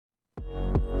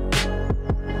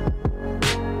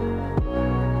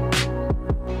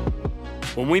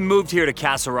When we moved here to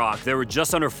Castle Rock, there were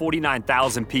just under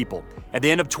 49,000 people. At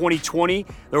the end of 2020,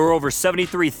 there were over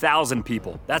 73,000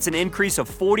 people. That's an increase of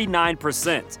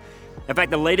 49%. In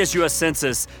fact, the latest U.S.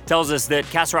 Census tells us that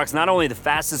Castle Rock's not only the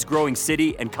fastest growing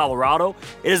city in Colorado,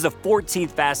 it is the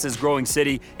 14th fastest growing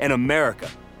city in America.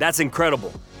 That's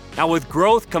incredible. Now, with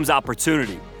growth comes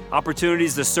opportunity.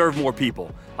 Opportunities to serve more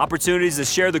people. Opportunities to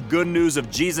share the good news of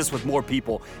Jesus with more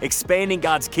people, expanding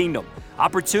God's kingdom.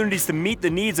 Opportunities to meet the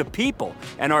needs of people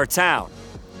in our town.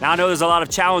 Now, I know there's a lot of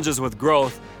challenges with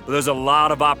growth, but there's a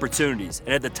lot of opportunities.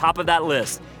 And at the top of that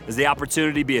list is the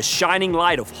opportunity to be a shining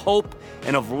light of hope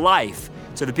and of life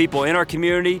to the people in our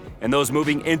community and those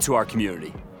moving into our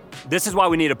community. This is why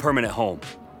we need a permanent home.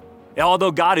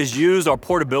 Although God has used our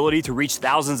portability to reach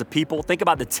thousands of people, think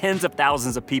about the tens of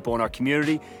thousands of people in our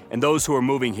community and those who are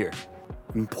moving here.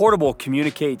 And portable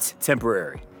communicates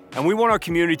temporary. And we want our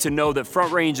community to know that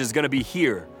Front Range is going to be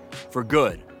here for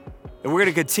good. And we're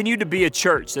going to continue to be a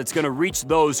church that's going to reach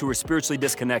those who are spiritually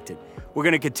disconnected. We're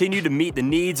going to continue to meet the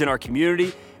needs in our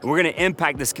community, and we're going to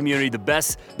impact this community the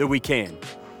best that we can.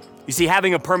 You see,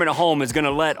 having a permanent home is going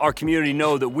to let our community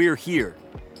know that we're here.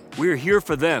 We're here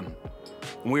for them.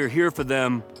 And we're here for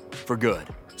them for good.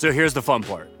 So here's the fun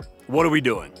part. What are we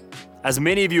doing? As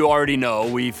many of you already know,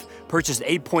 we've purchased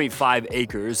 8.5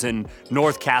 acres in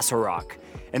North Castle Rock.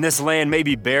 And this land may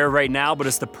be bare right now, but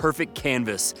it's the perfect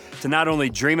canvas to not only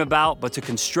dream about, but to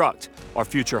construct our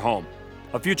future home.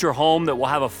 A future home that will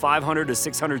have a 500 to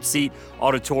 600 seat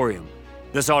auditorium.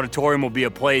 This auditorium will be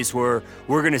a place where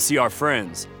we're gonna see our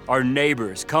friends, our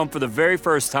neighbors come for the very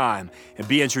first time and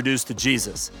be introduced to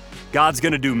Jesus. God's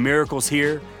gonna do miracles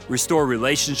here, restore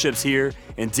relationships here,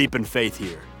 and deepen faith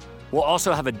here. We'll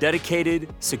also have a dedicated,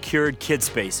 secured kid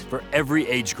space for every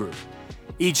age group.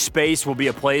 Each space will be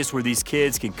a place where these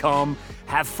kids can come,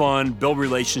 have fun, build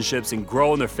relationships, and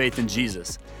grow in their faith in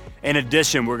Jesus. In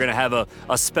addition, we're gonna have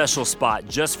a special spot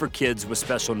just for kids with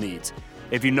special needs.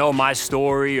 If you know my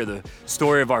story or the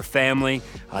story of our family,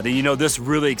 then you know this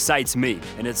really excites me,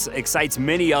 and it excites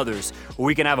many others, where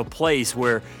we can have a place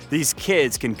where these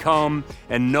kids can come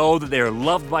and know that they are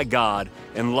loved by God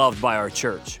and loved by our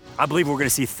church. I believe we're gonna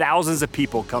see thousands of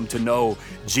people come to know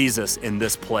Jesus in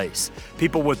this place.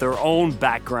 People with their own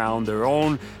background, their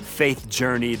own faith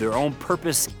journey, their own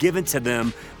purpose given to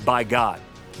them by God.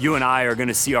 You and I are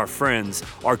gonna see our friends,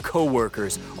 our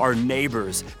coworkers, our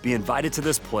neighbors be invited to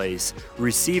this place,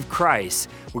 receive Christ.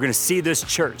 We're gonna see this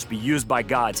church be used by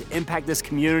God to impact this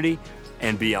community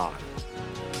and beyond.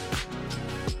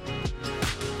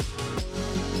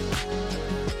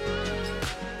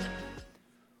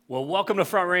 Well, welcome to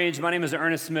Front Range. My name is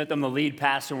Ernest Smith. I'm the lead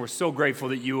pastor, and we're so grateful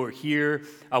that you are here.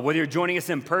 Whether you're joining us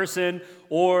in person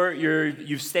or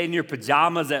you've stayed in your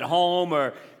pajamas at home,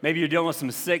 or maybe you're dealing with some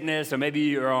sickness, or maybe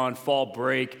you're on fall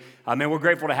break, man, we're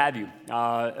grateful to have you.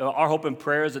 Our hope and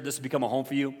prayer is that this will become a home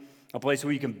for you, a place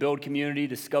where you can build community,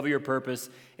 discover your purpose,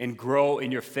 and grow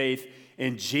in your faith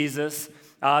in Jesus.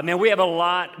 Man, we have a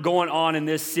lot going on in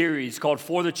this series called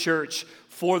For the Church,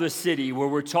 For the City, where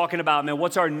we're talking about, man,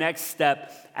 what's our next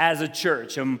step as a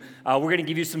church? And we're going to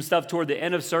give you some stuff toward the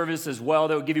end of service as well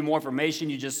that will give you more information.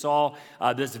 You just saw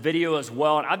this video as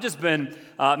well. And I've just been,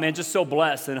 just so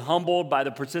blessed and humbled by the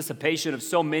participation of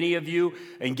so many of you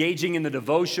engaging in the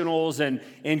devotionals and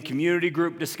in community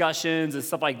group discussions and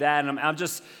stuff like that. And I'm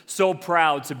just so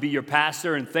proud to be your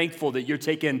pastor and thankful that you're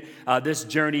taking this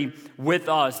journey with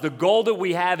us. The goal that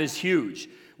we have is huge.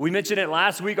 We mentioned it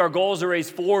last week. Our goal is to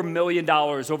raise $4 million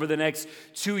over the next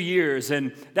 2 years,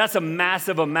 and that's a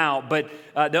massive amount, but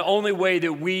the only way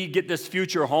that we get this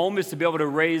future home is to be able to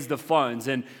raise the funds,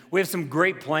 and we have some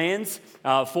great plans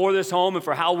for this home and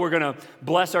for how we're going to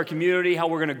bless our community, how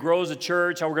we're going to grow as a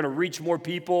church, how we're going to reach more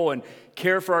people and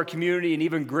care for our community in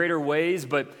even greater ways,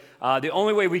 but the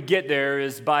only way we get there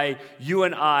is by you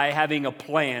and I having a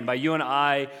plan, by you and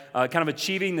I kind of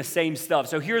achieving the same stuff.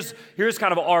 So here's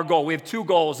kind of our goal. We have two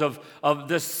goals of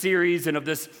this series and of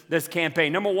this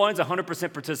campaign. Number one is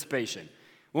 100% participation.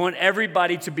 We want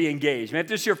everybody to be engaged. Man, if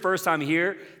this is your first time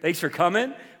here, thanks for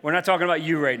coming. We're not talking about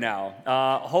you right now.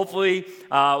 Hopefully,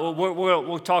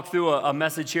 we'll talk through a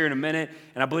message here in a minute,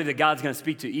 and I believe that God's going to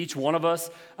speak to each one of us.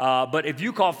 But if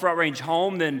you call Front Range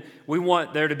home, then we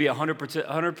want there to be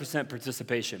 100%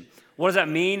 participation. What does that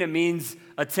mean? It means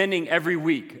attending every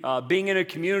week, being in a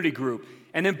community group,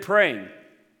 and then praying.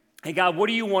 hey, God, what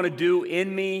do you want to do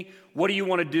in me? What do you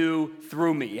want to do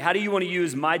through me? How do you want to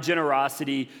use my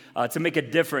generosity to make a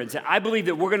difference? I believe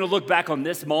that we're going to look back on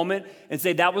this moment and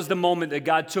say that was the moment that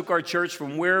God took our church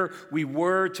from where we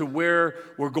were to where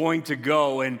we're going to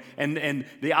go, and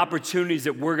the opportunities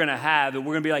that we're going to have. And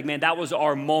we're going to be like, man, that was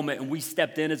our moment, and we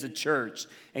stepped in as a church,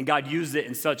 and God used it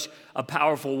in such a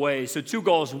powerful way. So 2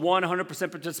 goals: 1,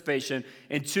 100% participation,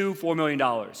 and 2, $4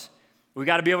 million. We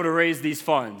got to be able to raise these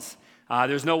funds.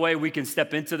 There's no way we can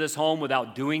step into this home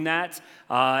without doing that.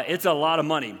 It's a lot of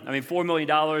money. I mean, $4 million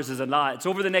is a lot. It's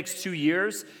over the next 2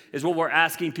 years is what we're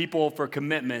asking people for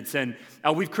commitments. And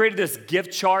we've created this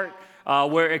gift chart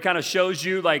where it kind of shows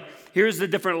you, like, here's the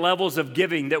different levels of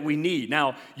giving that we need.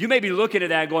 Now, you may be looking at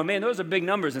that going, man, those are big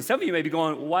numbers. And some of you may be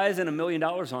going, why isn't $1 million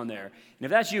on there? And if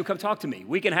that's you, come talk to me.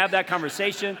 We can have that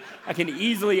conversation. I can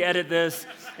easily edit this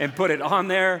and put it on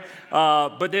there.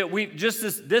 But this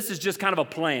is just kind of a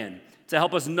plan to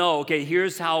help us know, okay,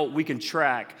 here's how we can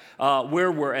track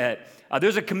where we're at.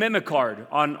 There's a commitment card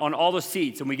on all the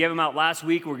seats, and we gave them out last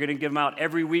week. We're going to give them out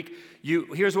every week.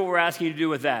 Here's what we're asking you to do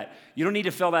with that. You don't need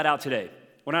to fill that out today.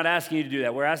 We're not asking you to do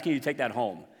that. We're asking you to take that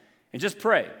home and just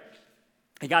pray.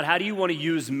 Hey, God, how do you want to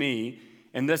use me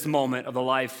in this moment of the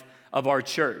life of our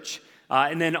church?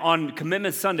 And then on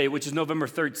Commitment Sunday, which is November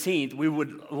 13th, we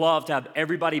would love to have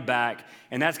everybody back,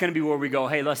 and that's going to be where we go,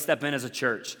 hey, let's step in as a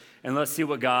church, and let's see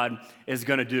what God is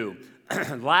going to do.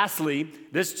 Lastly,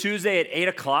 this Tuesday at 8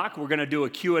 o'clock, we're going to do a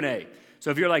Q&A. So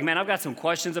if you're like, man, I've got some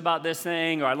questions about this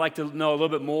thing, or I'd like to know a little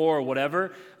bit more, or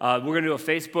whatever, we're going to do a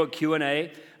Facebook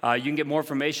Q&A. You can get more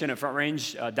information at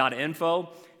frontrange.info.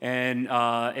 And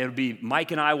it'll be Mike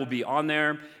and I will be on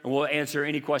there, and we'll answer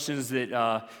any questions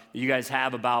that you guys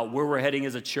have about where we're heading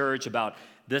as a church, about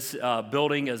this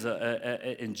building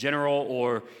in general,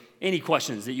 or any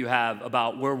questions that you have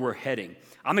about where we're heading.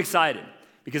 I'm excited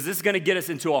because this is going to get us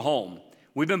into a home.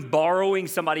 We've been borrowing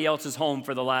somebody else's home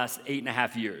for the last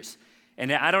 8.5 years.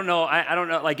 And I don't know,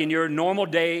 like in your normal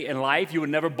day in life, you would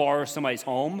never borrow somebody's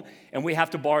home, and we have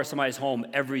to borrow somebody's home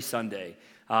every Sunday.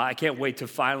 I can't wait to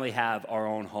finally have our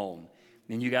own home,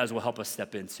 and you guys will help us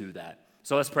step into that.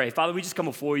 So let's pray. Father, we just come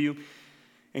before you,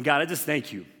 and God, I just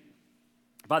thank you.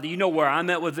 Father, you know where I'm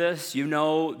at with this. You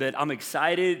know that I'm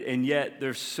excited, and yet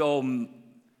there's so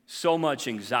much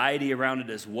anxiety around it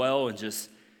as well, and just,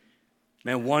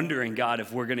 man, wondering, God,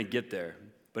 if we're going to get there.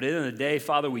 But at the end of the day,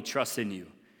 Father, we trust in you.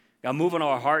 God, move in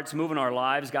our hearts, move in our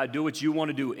lives. God, do what you want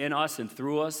to do in us and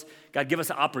through us. God, give us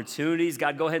opportunities.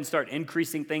 God, go ahead and start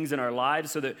increasing things in our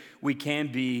lives so that we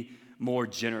can be more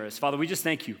generous. Father, we just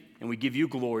thank you, and we give you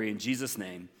glory in Jesus'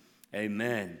 name.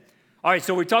 Amen. All right,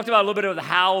 so we talked about a little bit of the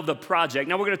how of the project.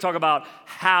 Now we're going to talk about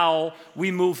how we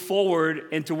move forward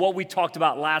into what we talked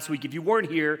about last week. If you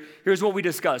weren't here, here's what we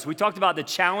discussed. We talked about the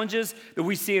challenges that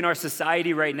we see in our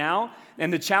society right now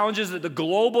and the challenges that the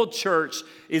global church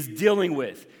is dealing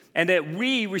with, and that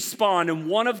we respond in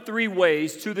one of 3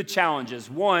 ways to the challenges.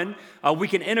 One, we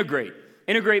can integrate.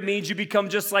 Integrate means you become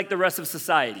just like the rest of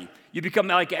society. You become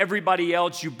like everybody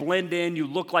else. You blend in. You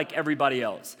look like everybody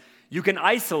else. You can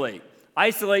isolate.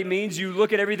 Isolate means you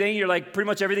look at everything, you're like, pretty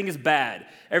much everything is bad.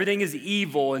 Everything is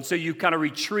evil, and so you kind of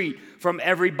retreat from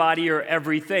everybody or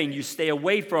everything. You stay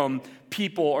away from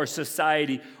people or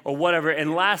society or whatever.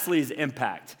 And lastly is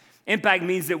impact. Impact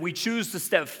means that we choose to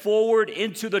step forward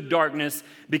into the darkness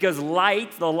because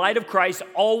light, the light of Christ,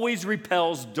 always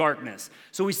repels darkness.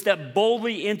 So we step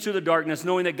boldly into the darkness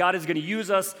knowing that God is going to use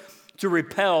us to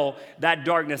repel that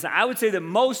darkness. I would say that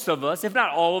most of us, if not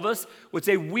all of us, would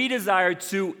say we desire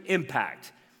to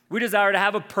impact. We desire to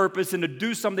have a purpose and to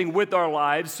do something with our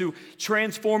lives, to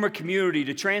transform a community,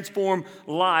 to transform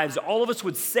lives. All of us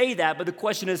would say that, but the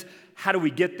question is, how do we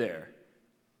get there?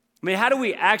 I mean, how do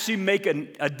we actually make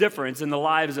a difference in the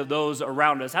lives of those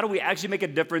around us? How do we actually make a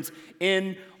difference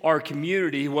in our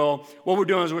community? Well, what we're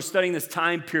doing is we're studying this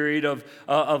time period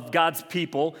of God's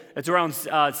people. It's around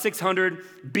 600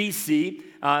 BC.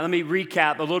 Let me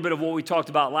recap a little bit of what we talked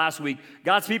about last week.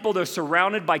 God's people, they're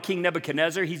surrounded by King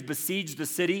Nebuchadnezzar. He's besieged the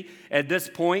city at this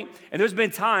point. And there's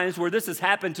been times where this has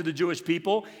happened to the Jewish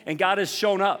people, and God has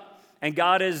shown up. And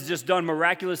God has just done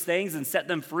miraculous things and set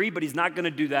them free, but he's not going to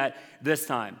do that this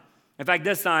time. In fact,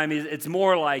 this time, it's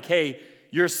more like, hey,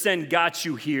 your sin got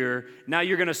you here. Now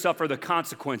you're going to suffer the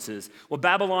consequences. Well,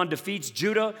 Babylon defeats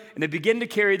Judah, and they begin to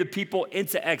carry the people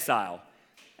into exile.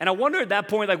 And I wonder at that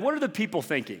point, like, what are the people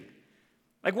thinking?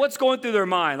 Like, what's going through their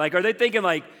mind? Like, are they thinking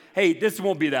like, hey, this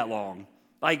won't be that long?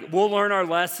 Like, we'll learn our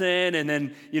lesson, and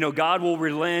then, God will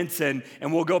relent, and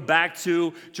we'll go back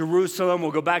to Jerusalem.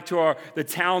 We'll go back to the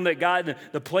town that God,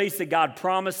 the place that God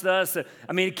promised us.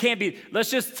 I mean, it can't be, let's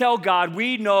just tell God,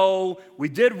 we know we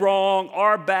did wrong,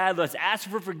 our bad. Let's ask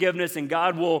for forgiveness, and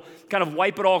God will kind of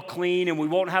wipe it all clean, and we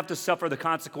won't have to suffer the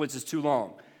consequences too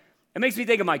long. It makes me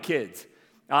think of my kids.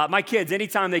 My kids,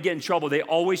 anytime they get in trouble, they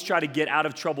always try to get out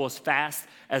of trouble as fast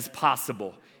as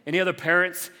possible. Any other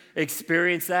parents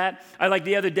experience that? Like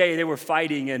the other day, they were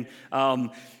fighting, and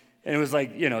it was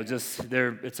like,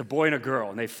 it's a boy and a girl,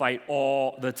 and they fight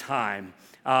all the time.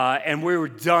 And we were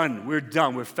done.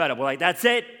 We're fed up. We're like, that's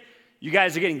it. You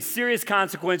guys are getting serious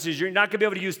consequences. You're not going to be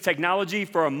able to use technology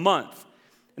for a month.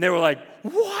 And they were like,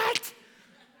 what?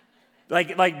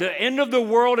 Like the end of the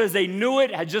world as they knew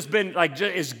it had just been,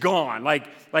 is gone.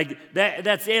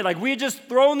 That's it. Like, we had just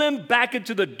thrown them back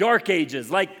into the dark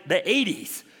ages, like the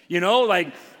 80s.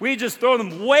 We just throw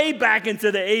them way back into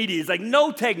the 80s, like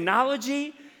no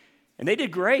technology. And they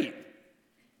did great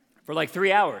for like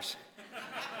 3 hours.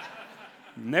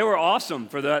 And they were awesome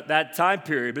for that time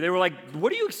period. But they were like,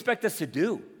 what do you expect us to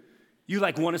do? You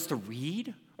want us to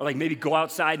read? Or maybe go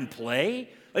outside and play?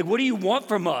 What do you want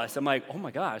from us? I'm like, oh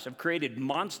my gosh, I've created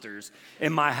monsters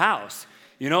in my house.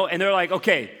 And they're like,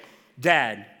 okay,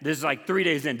 Dad, this is 3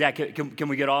 days in. Dad, can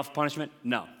we get off punishment?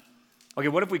 No. Okay,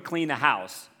 what if we clean the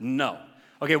house? No.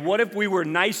 Okay, what if we were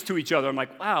nice to each other? I'm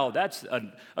like, wow, that's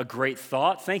a great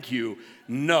thought. Thank you.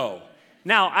 No.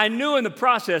 Now, I knew in the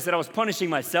process that I was punishing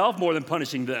myself more than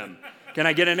punishing them. Can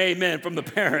I get an amen from the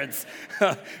parents?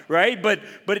 Right?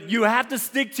 But you have to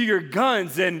stick to your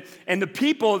guns. And the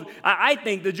people, I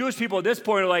think the Jewish people at this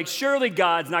point are like, surely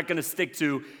God's not going to stick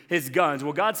to his guns.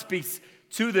 Well, God speaks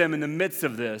to them in the midst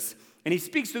of this. And he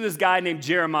speaks to this guy named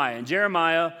Jeremiah. And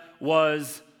Jeremiah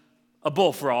was a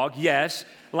bullfrog, yes.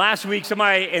 Last week,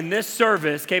 somebody in this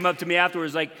service came up to me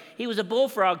afterwards like, he was a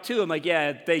bullfrog too. I'm like,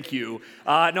 yeah, thank you.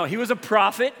 No, he was a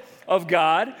prophet of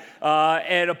God.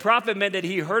 And a prophet meant that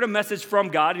he heard a message from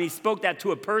God, and he spoke that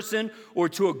to a person or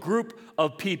to a group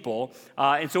of people.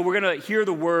 And so we're going to hear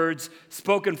the words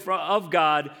spoken of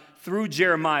God through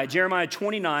Jeremiah. Jeremiah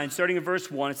 29, starting in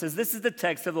verse 1, it says, this is the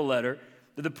text of the letter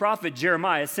that the prophet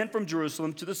Jeremiah sent from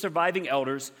Jerusalem to the surviving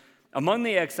elders among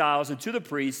the exiles, and to the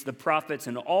priests, the prophets,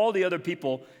 and all the other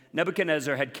people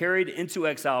Nebuchadnezzar had carried into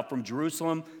exile from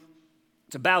Jerusalem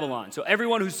to Babylon. So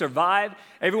everyone who survived,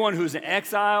 everyone who's in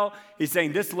exile, he's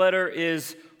saying this letter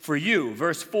is for you.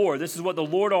 Verse 4, this is what the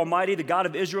Lord Almighty, the God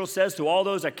of Israel, says to all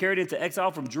those I carried into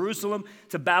exile from Jerusalem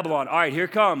to Babylon. All right, here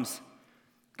it comes.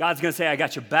 God's going to say, I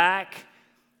got your back.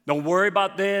 Don't worry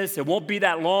about this. It won't be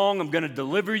that long. I'm going to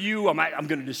deliver you. I'm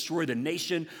going to destroy the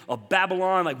nation of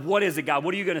Babylon. What is it, God?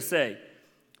 What are you going to say?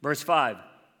 Verse 5,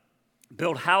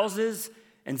 build houses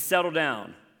and settle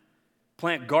down.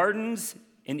 Plant gardens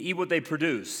and eat what they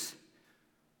produce.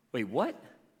 Wait, what?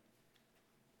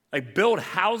 Build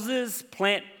houses,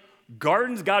 plant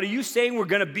gardens? God, are you saying we're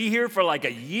going to be here for a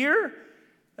year?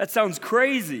 That sounds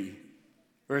crazy.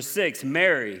 Verse 6,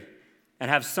 marry and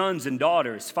have sons and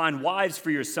daughters. Find wives for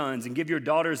your sons and give your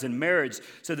daughters in marriage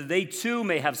so that they too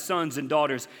may have sons and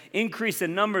daughters. Increase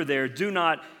in number there, do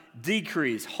not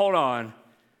decrease. Hold on.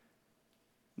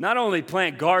 Not only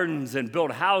plant gardens and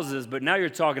build houses, but now you're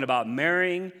talking about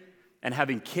marrying and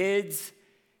having kids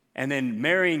and then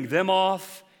marrying them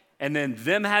off and then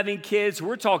them having kids.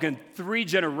 We're talking 3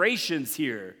 generations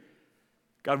here.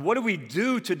 God, what do we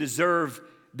do to deserve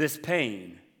this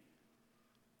pain?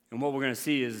 And what we're going to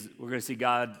see is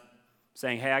God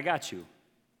saying, hey, I got you.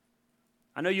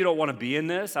 I know you don't want to be in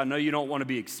this. I know you don't want to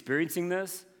be experiencing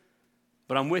this,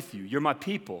 but I'm with you. You're my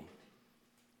people,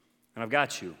 and I've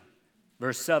got you.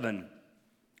 Verse 7,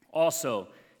 also,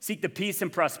 seek the peace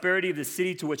and prosperity of the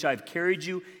city to which I've carried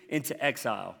you into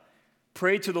exile.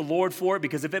 Pray to the Lord for it,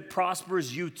 because if it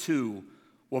prospers, you too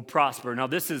will prosper. Now,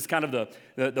 this is kind of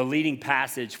the leading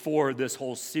passage for this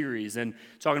whole series, and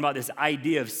talking about this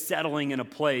idea of settling in a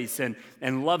place and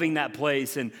loving that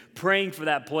place and praying for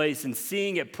that place and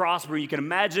seeing it prosper. You can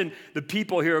imagine the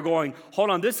people here are going, hold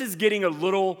on, this is getting a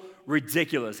little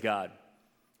ridiculous, God.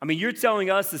 I mean, you're telling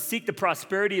us to seek the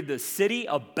prosperity of the city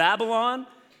of Babylon?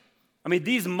 I mean,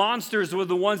 these monsters were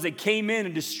the ones that came in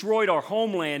and destroyed our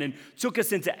homeland and took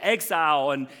us into exile,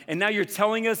 and now you're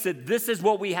telling us that this is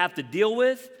what we have to deal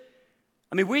with?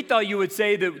 I mean, we thought you would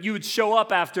say that you would show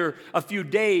up after a few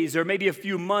days or maybe a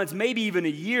few months, maybe even a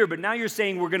year, but now you're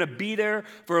saying we're going to be there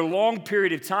for a long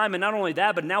period of time, and not only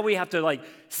that, but now we have to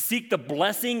seek the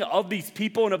blessing of these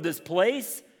people and of this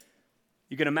place?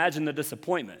 You can imagine the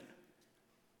disappointment.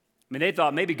 I mean, they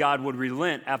thought maybe God would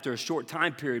relent after a short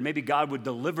time period. Maybe God would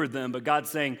deliver them, but God's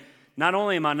saying, not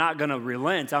only am I not going to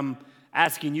relent, I'm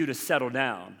asking you to settle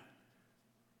down.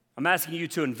 I'm asking you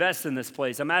to invest in this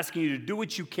place. I'm asking you to do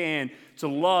what you can to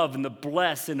love and to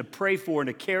bless and to pray for and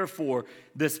to care for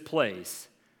this place.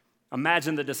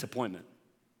 Imagine the disappointment.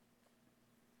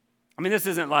 I mean, this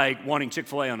isn't like wanting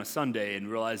Chick-fil-A on a Sunday and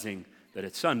realizing that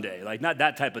it's Sunday. Like, not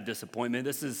that type of disappointment.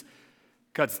 This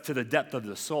cuts to the depth of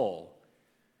the soul.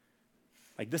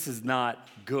 Like, this is not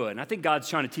good. And I think God's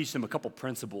trying to teach them a couple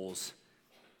principles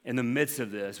in the midst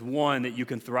of this. One, that you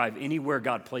can thrive anywhere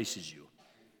God places you.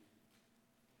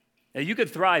 That you can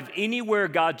thrive anywhere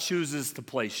God chooses to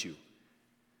place you.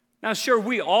 Now, sure,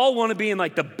 we all want to be in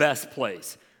like the best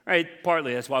place, right?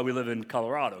 Partly that's why we live in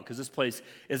Colorado, because this place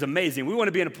is amazing. We want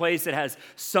to be in a place that has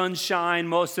sunshine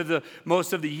most of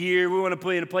the year. We want to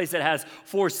be in a place that has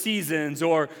 4 seasons,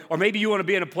 or maybe you want to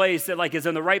be in a place that like is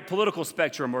in the right political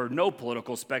spectrum or no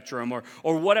political spectrum or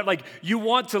whatever. Like, you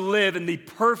want to live in the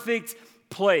perfect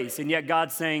place, and yet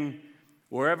God's saying,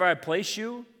 wherever I place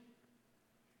you,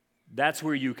 that's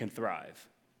where you can thrive.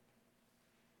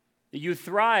 You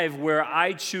thrive where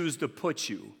I choose to put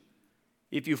you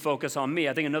if you focus on me.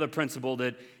 I think another principle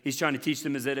that he's trying to teach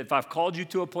them is that if I've called you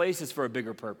to a place, it's for a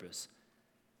bigger purpose.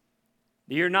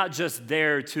 You're not just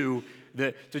there to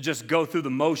just go through the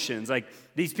motions. Like,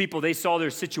 these people, they saw their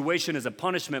situation as a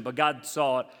punishment, but God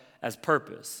saw it as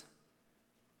purpose.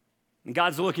 And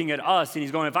God's looking at us and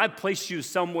he's going, if I placed you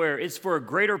somewhere, it's for a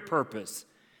greater purpose.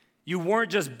 You weren't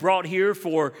just brought here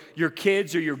for your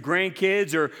kids or your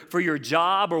grandkids or for your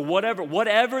job or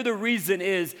whatever the reason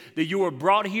is that you were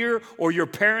brought here or your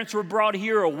parents were brought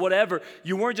here or whatever.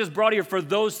 You weren't just brought here for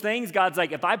those things. God's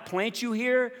like, if I plant you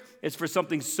here, it's for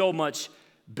something so much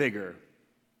bigger.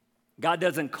 God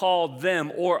doesn't call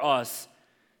them or us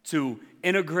to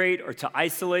integrate or to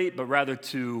isolate, but rather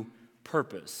to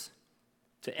purpose,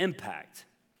 to impact.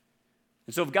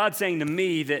 And so if God's saying to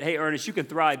me that, hey, Ernest, you can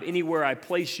thrive anywhere I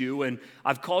place you, and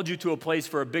I've called you to a place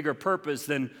for a bigger purpose,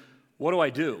 then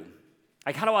what do?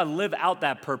 Like, how do I live out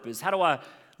that purpose? How do I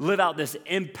live out this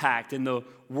impact in the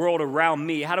world around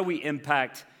me? How do we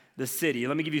impact the city?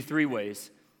 Let me give you 3 ways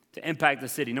to impact the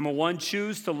city. Number 1,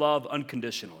 choose to love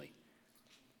unconditionally.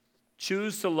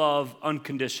 Choose to love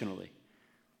unconditionally.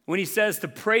 When he says to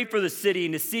pray for the city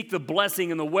and to seek the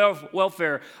blessing and the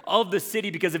welfare of the city,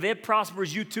 because if it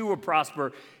prospers, you too will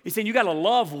prosper. He's saying you got to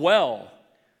love well.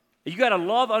 You got to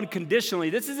love unconditionally.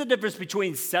 This is the difference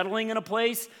between settling in a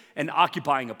place and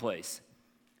occupying a place.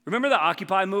 Remember the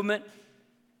Occupy movement?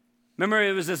 Remember,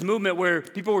 it was this movement where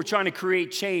people were trying to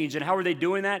create change. And how were they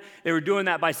doing that? They were doing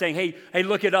that by saying, hey,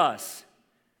 look at us.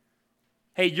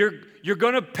 Hey, you're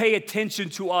going to pay attention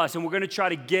to us, and we're going to try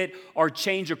to get our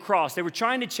change across. They were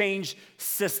trying to change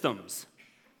systems.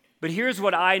 But here's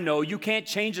what I know. You can't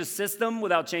change a system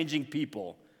without changing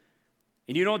people.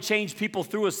 And you don't change people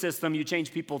through a system. You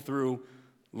change people through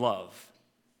love.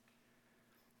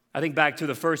 I think back to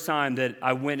the first time that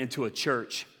I went into a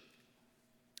church,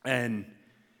 and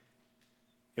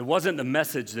it wasn't the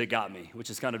message that got me, which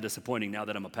is kind of disappointing now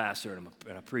that I'm a pastor and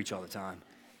I preach all the time.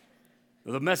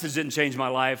 The message didn't change my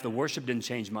life. The worship didn't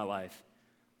change my life.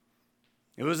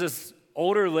 It was this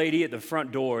older lady at the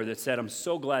front door that said, I'm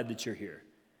so glad that you're here.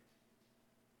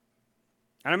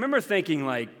 And I remember thinking,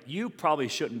 like, you probably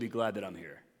shouldn't be glad that I'm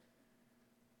here.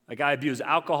 Like, I abuse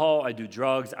alcohol, I do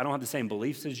drugs, I don't have the same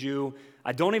beliefs as you.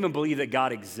 I don't even believe that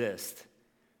God exists.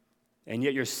 And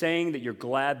yet you're saying that you're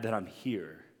glad that I'm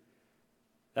here.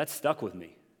 That stuck with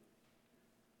me.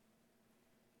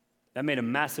 That made a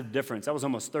massive difference. That was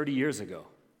almost 30 years ago.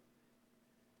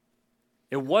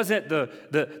 It wasn't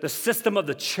the system of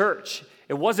the church.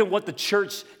 It wasn't what the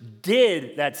church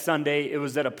did that Sunday. It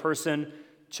was that a person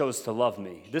chose to love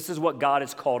me. This is what God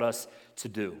has called us to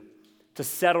do. To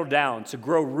settle down, to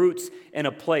grow roots in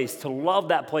a place, to love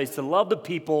that place, to love the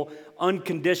people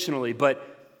unconditionally. But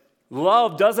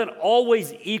love doesn't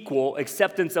always equal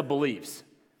acceptance of beliefs.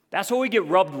 That's where we get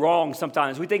rubbed wrong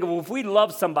sometimes. We think, well, if we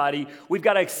love somebody, we've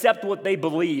got to accept what they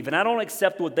believe. And I don't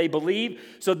accept what they believe,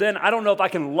 so then I don't know if I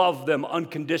can love them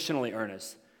unconditionally,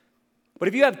 Ernest. But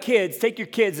if you have kids, take your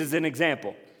kids as an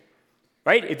example,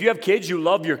 right? If you have kids, you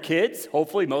love your kids,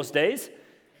 hopefully most days.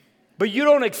 But you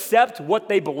don't accept what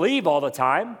they believe all the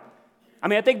time. I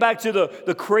mean, I think back to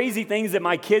the crazy things that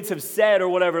my kids have said or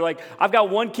whatever. Like, I've got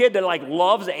one kid that, like,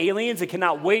 loves aliens and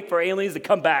cannot wait for aliens to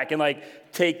come back and,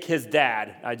 like, take his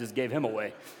dad. I just gave him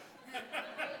away.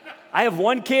 I have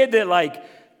one kid that, like,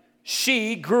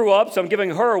 she grew up, so I'm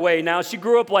giving her away now. She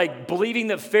grew up, like, believing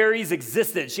that fairies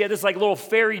existed. She had this, like, little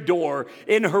fairy door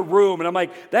in her room. And I'm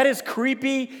like, that is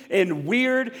creepy and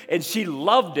weird, and she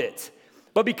loved it.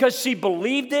 But because she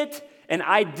believed it and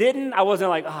I didn't, I wasn't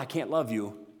like, I can't love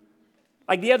you.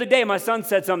 Like the other day, my son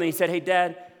said something. He said, hey,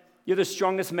 Dad, You're the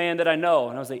strongest man that I know.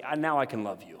 And I was like, now I can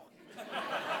love you.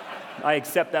 I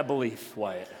accept that belief,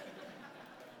 Wyatt.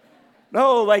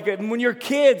 No, like when you're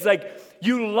kids, like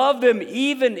you love them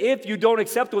even if you don't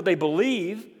accept what they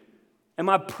believe. And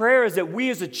my prayer is that we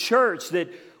as a church, that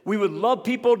we would love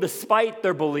people despite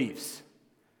their beliefs.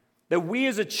 That we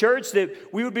as a church,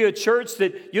 that we would be a church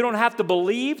that you don't have to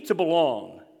believe to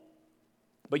belong,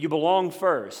 but you belong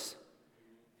first.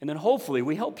 And then hopefully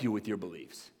we help you with your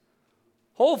beliefs.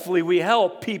 Hopefully we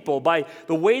help people by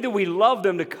the way that we love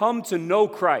them to come to know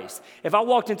Christ. If I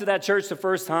walked into that church the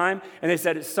first time and they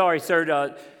said, sorry, sir,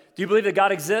 do you believe that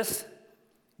God exists?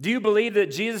 Do you believe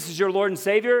that Jesus is your Lord and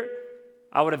Savior?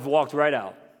 I would have walked right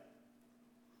out.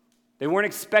 They weren't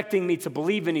expecting me to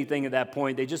believe anything at that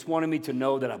point. They just wanted me to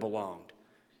know that I belonged.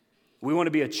 We want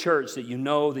to be a church that you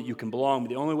know that you can belong, but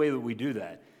the only way that we do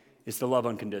that is to love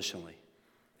unconditionally.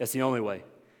 That's the only way.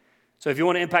 So if you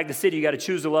want to impact the city, you got to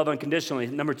choose to love unconditionally.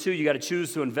 Number 2, you got to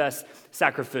choose to invest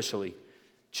sacrificially.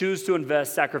 Choose to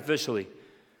invest sacrificially.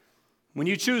 When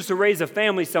you choose to raise a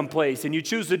family someplace and you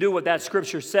choose to do what that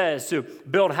scripture says, to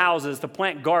build houses, to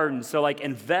plant gardens, to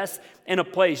invest in a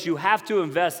place, you have to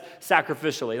invest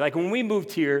sacrificially. Like when we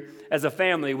moved here as a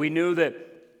family, we knew that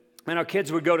our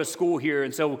kids would go to school here,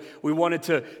 and so we wanted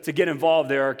to get involved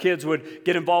there. Our kids would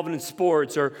get involved in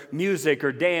sports or music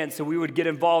or dance, and we would get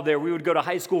involved there. We would go to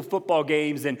high school football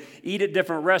games and eat at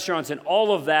different restaurants and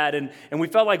all of that, and we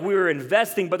felt like we were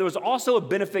investing, but there was also a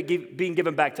benefit being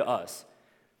given back to us.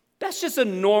 That's just a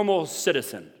normal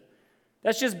citizen.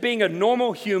 That's just being a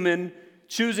normal human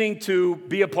choosing to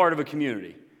be a part of a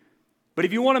community. But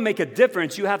if you want to make a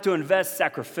difference, you have to invest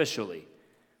sacrificially.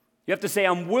 You have to say,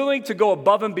 I'm willing to go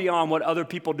above and beyond what other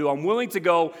people do. I'm willing to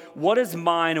go, what is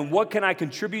mine and what can I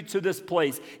contribute to this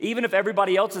place? Even if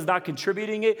everybody else is not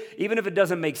contributing it, even if it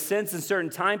doesn't make sense in certain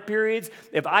time periods,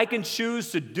 if I can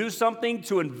choose to do something,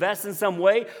 to invest in some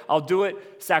way, I'll do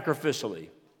it sacrificially.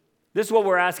 This is what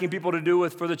we're asking people to do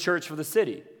for the church, for the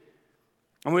city.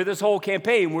 And with this whole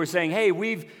campaign, we're saying, hey,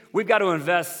 we've got to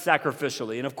invest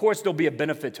sacrificially. And of course, there'll be a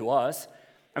benefit to us.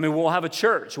 I mean, we'll have a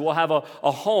church, we'll have a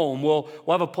home, we'll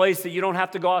have a place that you don't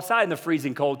have to go outside in the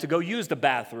freezing cold to go use the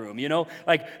bathroom,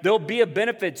 there'll be a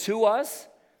benefit to us,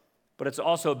 but it's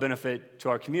also a benefit to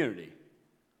our community.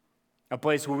 A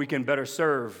place where we can better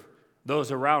serve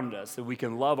those around us, that we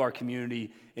can love our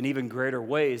community in even greater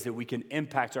ways, that we can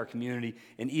impact our community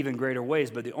in even greater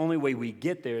ways. But the only way we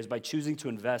get there is by choosing to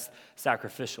invest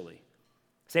sacrificially.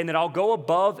 Saying that I'll go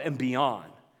above and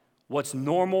beyond what's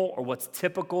normal or what's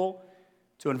typical.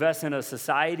 To invest in a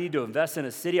society, to invest in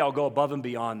a city, I'll go above and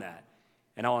beyond that,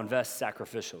 and I'll invest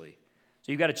sacrificially.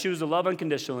 So you've got to choose to love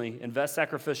unconditionally, invest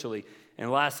sacrificially, and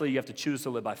lastly, you have to choose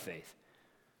to live by faith.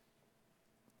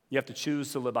 You have to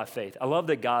choose to live by faith. I love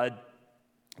that God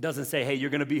doesn't say, hey,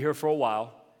 you're going to be here for a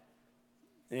while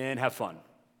and have fun.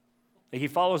 He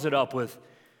follows it up with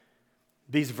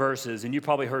these verses, and you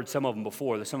probably heard some of them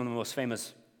before. They're some of the most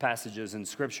famous passages in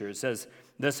Scripture. It says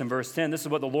this in verse 10, this is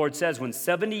what the Lord says, when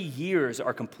 70 years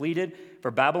are completed for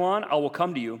Babylon, I will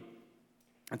come to you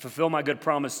and fulfill my good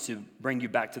promise to bring you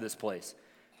back to this place.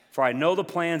 For I know the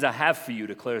plans I have for you,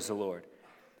 declares the Lord.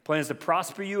 Plans to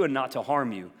prosper you and not to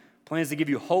harm you. Plans to give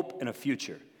you hope and a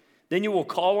future. Then you will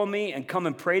call on me and come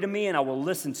and pray to me, and I will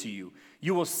listen to you.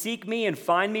 You will seek me and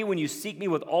find me when you seek me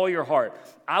with all your heart.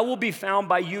 I will be found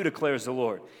by you, declares the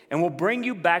Lord, and will bring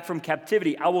you back from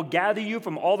captivity. I will gather you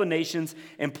from all the nations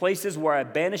and places where I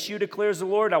banished you, declares the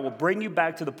Lord. I will bring you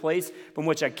back to the place from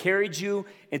which I carried you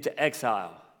into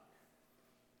exile.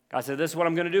 God said, this is what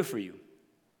I'm going to do for you.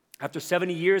 After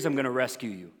 70 years, I'm going to rescue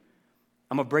you.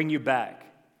 I'm going to bring you back.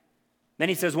 Then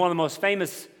he says one of the most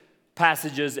famous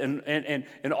passages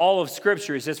in all of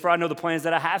Scripture. He says, for I know the plans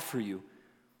that I have for you.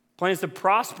 Plans to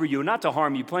prosper you, not to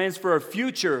harm you. Plans for a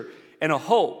future and a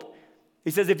hope. He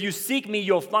says, if you seek me,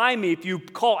 you'll find me. If you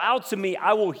call out to me,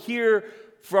 I will hear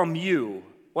from you.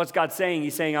 What's God saying?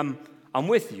 He's saying, I'm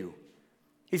with you.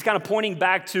 He's kind of pointing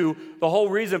back to the whole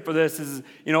reason for this is,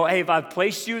 hey, if I've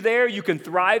placed you there, you can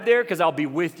thrive there because I'll be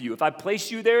with you. If I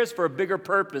place you there, it's for a bigger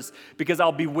purpose because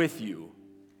I'll be with you.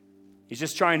 He's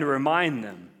just trying to remind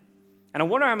them. And I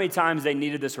wonder how many times they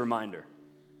needed this reminder.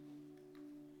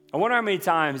 I wonder how many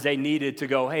times they needed to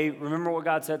go, hey, remember what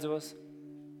God said to us?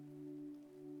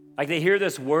 Like they hear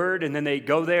this word and then they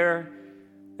go there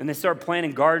and they start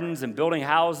planting gardens and building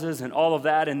houses and all of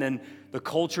that, and then the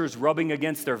culture is rubbing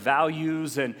against their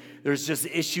values and there's just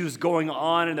issues going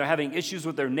on and they're having issues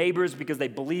with their neighbors because they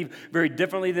believe very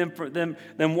differently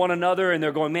than one another, and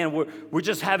they're going, man, we're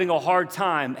just having a hard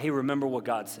time. Hey, remember what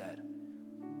God said.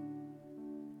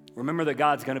 Remember that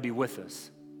God's going to be with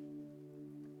us.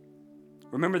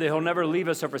 Remember that he'll never leave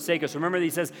us or forsake us. Remember that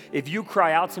he says, if you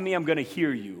cry out to me, I'm going to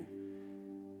hear you.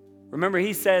 Remember,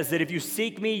 he says that if you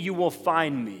seek me, you will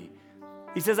find me.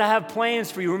 He says, I have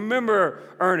plans for you. Remember,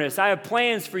 Ernest, I have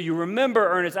plans for you. Remember,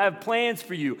 Ernest, I have plans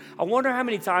for you. I wonder how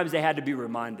many times they had to be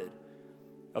reminded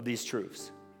of these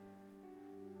truths.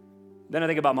 Then I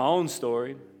think about my own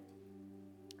story.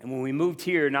 And when we moved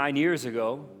here 9 years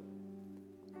ago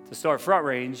to start Front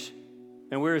Range,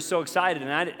 and we were so excited,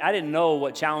 and I didn't know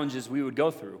what challenges we would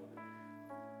go through.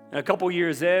 And a couple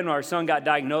years in, our son got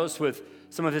diagnosed with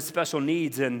some of his special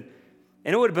needs, and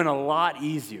it would have been a lot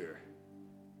easier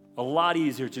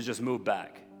to just move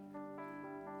back.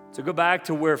 To go back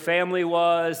to where family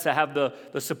was, to have the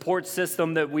support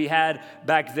system that we had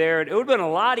back there. It would have been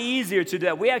a lot easier to do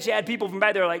that. We actually had people from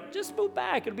back there like, just move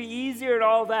back. It'll be easier and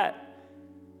all that.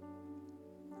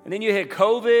 And then you hit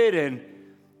COVID, and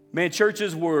man,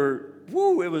 churches were,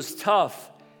 it was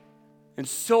tough. And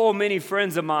so many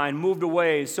friends of mine moved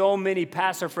away. So many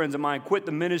pastor friends of mine quit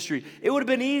the ministry. It would have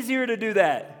been easier to do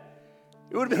that.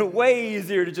 It would have been way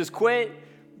easier to just quit,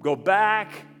 go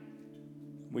back.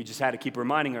 We just had to keep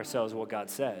reminding ourselves of what God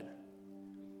said.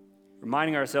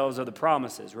 Reminding ourselves of the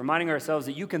promises. Reminding ourselves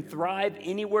that you can thrive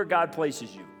anywhere God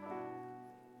places you.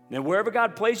 And wherever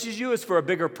God places you is for a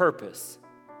bigger purpose.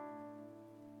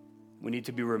 We need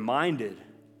to be reminded,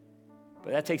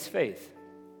 but that takes faith.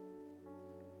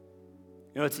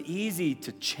 You know, it's easy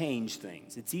to change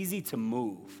things. It's easy to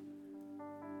move.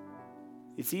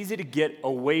 It's easy to get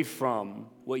away from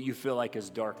what you feel like is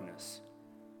darkness.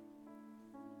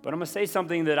 But I'm going to say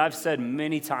something that I've said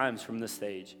many times from this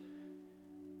stage.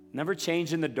 Never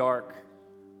change in the dark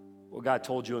what God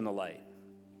told you in the light.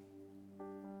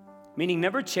 Meaning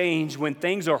never change when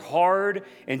things are hard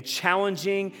and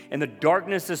challenging and the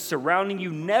darkness is surrounding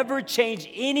you. Never change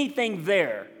anything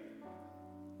there.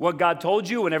 What God told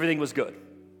you when everything was good.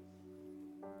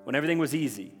 When everything was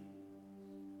easy.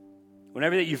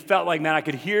 Whenever that you felt like, man, I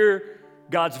could hear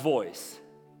God's voice.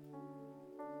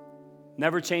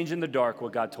 Never change in the dark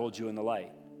what God told you in the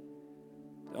light.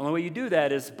 The only way you do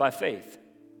that is by faith.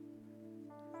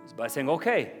 It's by saying,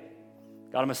 okay,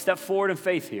 God, I'm going to step forward in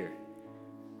faith here.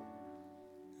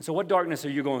 And so what darkness are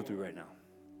you going through right now?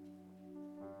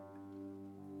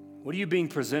 What are you being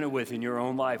presented with in your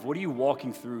own life? What are you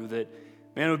walking through that,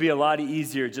 man, it would be a lot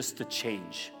easier just to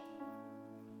change?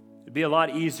 It'd be a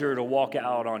lot easier to walk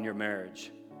out on your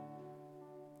marriage.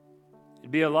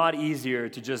 It'd be a lot easier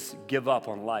to just give up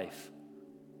on life.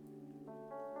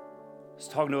 I was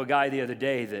talking to a guy the other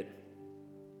day that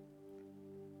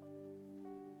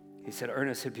he said,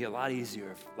 Ernest, it'd be a lot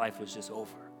easier if life was just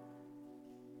over.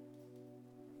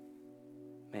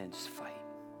 Man, just fight.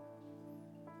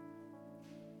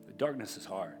 The darkness is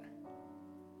hard.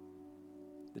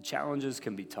 The challenges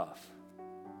can be tough.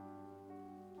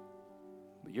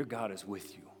 But your God is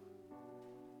with you.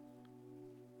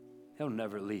 He'll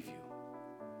never leave you.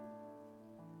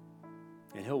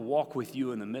 And he'll walk with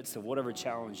you in the midst of whatever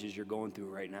challenges you're going through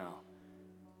right now.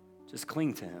 Just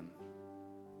cling to him.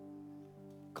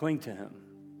 Cling to him.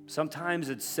 Sometimes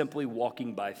it's simply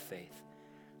walking by faith.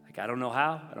 Like, I don't know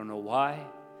how, I don't know why.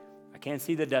 I can't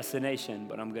see the destination,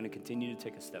 but I'm going to continue to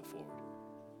take a step forward.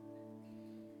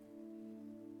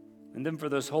 And then for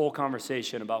this whole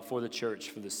conversation about for the church,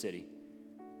 for the city,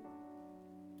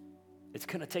 it's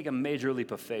going to take a major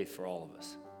leap of faith for all of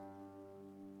us.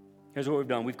 Here's what we've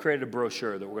done. We've created a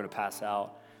brochure that we're going to pass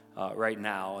out right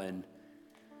now. And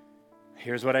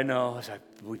here's what I know. As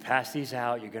we pass these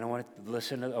out, you're going to want to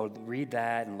listen to, or read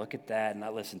that and look at that and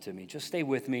not listen to me. Just stay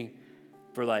with me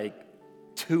for like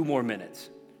 2 more minutes.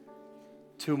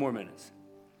 2 more minutes.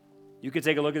 You can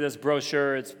take a look at this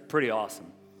brochure. It's pretty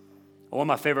awesome. One of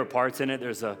my favorite parts in it,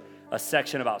 there's a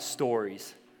section about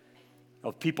stories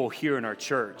of people here in our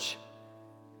church,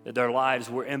 that their lives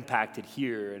were impacted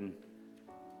here. And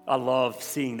I love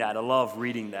seeing that. I love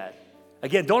reading that.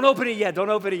 Again, don't open it yet. Don't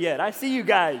open it yet. I see you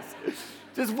guys.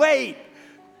 Just wait.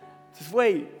 Just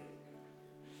wait.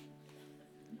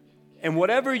 And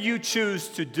whatever you choose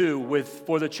to do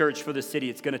for the church, for the city,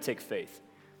 it's going to take faith.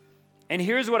 And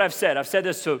here's what I've said. I've said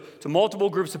this to multiple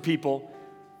groups of people,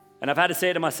 and I've had to say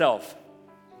it to myself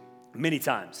many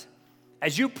times.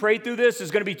 As you pray through this,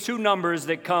 there's going to be 2 numbers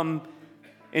that come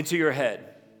into your head.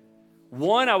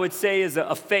 One, I would say, is like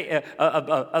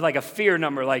a fear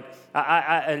number, like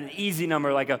an easy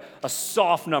number, like a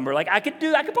soft number. Like I could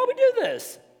probably do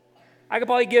this. I could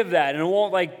probably give that, and it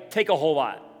won't like take a whole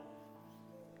lot.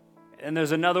 And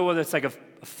there's another one that's like a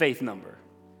faith number.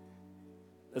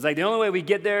 It's like the only way we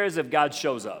get there is if God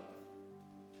shows up.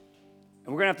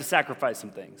 And we're going to have to sacrifice some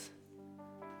things.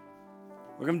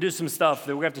 We're going to do some stuff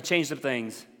that we're going to have to change some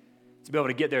things to be able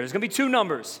to get there. There's going to be two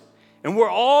numbers, and we're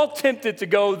all tempted to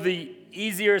go the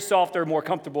easier, softer, more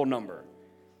comfortable number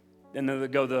than to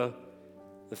go the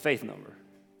faith number.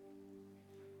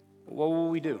 What will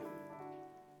we do?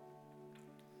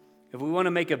 If we want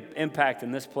to make an impact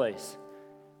in this place,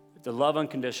 we have to love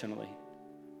unconditionally.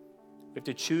 We have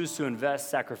to choose to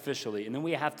invest sacrificially, and then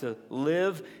we have to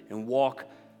live and walk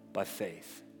by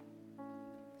faith.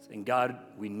 Saying, God,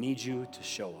 we need you to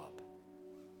show up.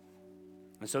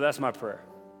 And so that's my prayer.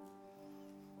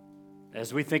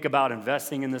 As we think about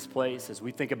investing in this place, as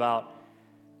we think about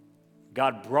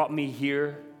God brought me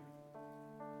here,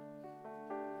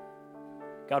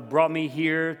 God brought me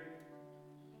here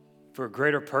for a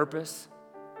greater purpose.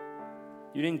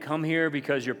 You didn't come here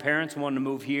because your parents wanted to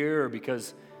move here or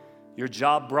because your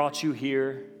job brought you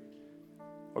here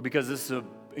or because this is an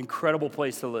incredible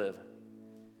place to live.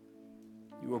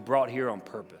 You were brought here on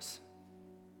purpose.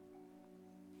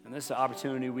 And this is the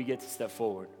opportunity we get to step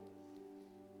forward.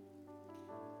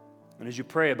 And as you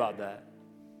pray about that,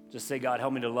 just say, God,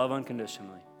 help me to love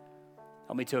unconditionally.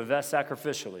 Help me to invest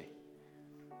sacrificially.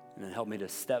 And then help me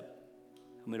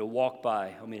to walk by,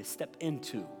 help me to step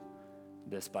into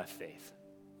this by faith.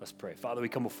 Let's pray. Father, we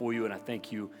come before you, and I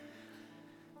thank you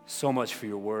so much for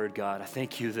your word, God. I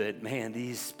thank you that, man,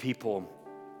 these people,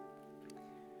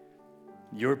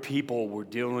 your people were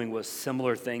dealing with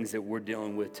similar things that we're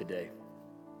dealing with today.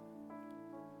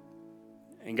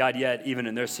 And God, yet, even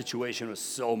in their situation, was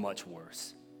so much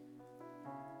worse.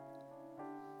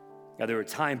 God, there were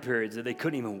time periods that they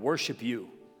couldn't even worship you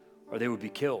or they would be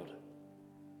killed.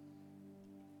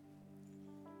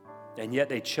 And yet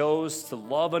they chose to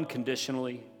love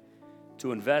unconditionally,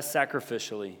 to invest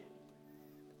sacrificially,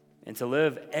 and to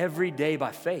live every day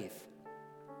by faith.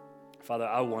 Father,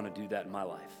 I want to do that in my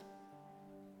life.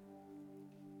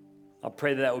 I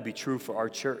pray that would be true for our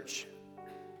church.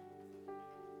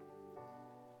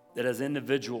 That as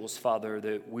individuals, Father,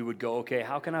 that we would go, okay,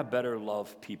 how can I better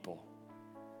love people?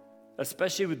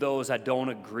 Especially with those I don't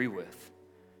agree with,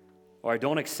 or I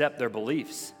don't accept their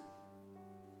beliefs,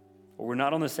 or we're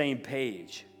not on the same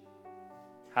page.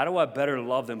 How do I better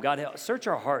love them? God, search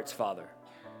our hearts, Father.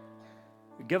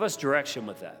 Give us direction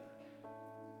with that.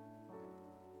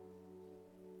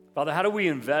 Father, how do we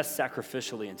invest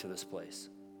sacrificially into this place?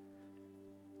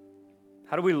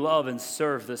 How do we love and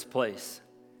serve this place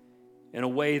in a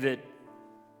way that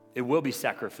it will be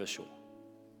sacrificial?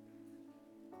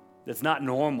 That's not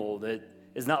normal, that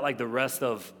is not like the rest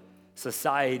of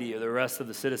society or the rest of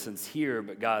the citizens here,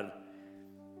 but God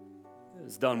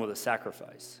is done with a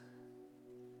sacrifice.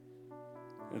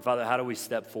 And Father, how do we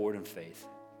step forward in faith?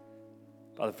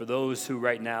 Father, for those who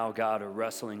right now, God, are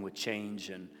wrestling with change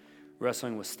and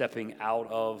wrestling with stepping out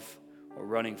of or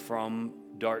running from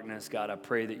darkness, God, I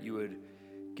pray that you would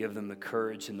give them the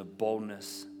courage and the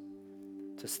boldness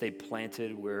to stay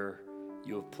planted where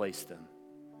you have placed them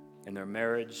in their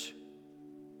marriage,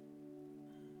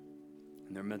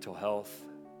 in their mental health,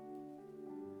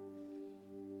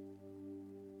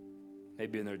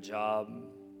 maybe in their job,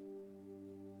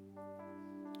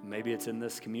 maybe it's in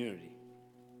this community.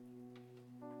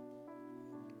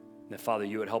 That, Father,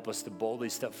 you would help us to boldly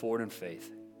step forward in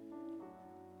faith.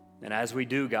 And as we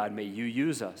do, God, may you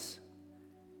use us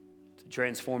to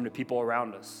transform the people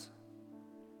around us.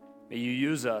 May you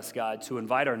use us, God, to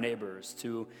invite our neighbors,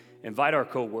 to invite our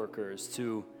coworkers,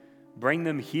 to bring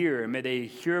them here, and may they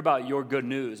hear about your good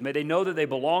news. May they know that they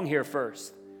belong here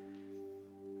first.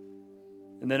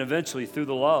 And then eventually, through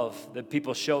the love that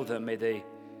people show them, may they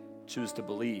choose to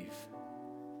believe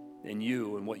in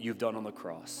you and what you've done on the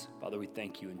cross. Father, we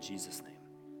thank you in Jesus' name.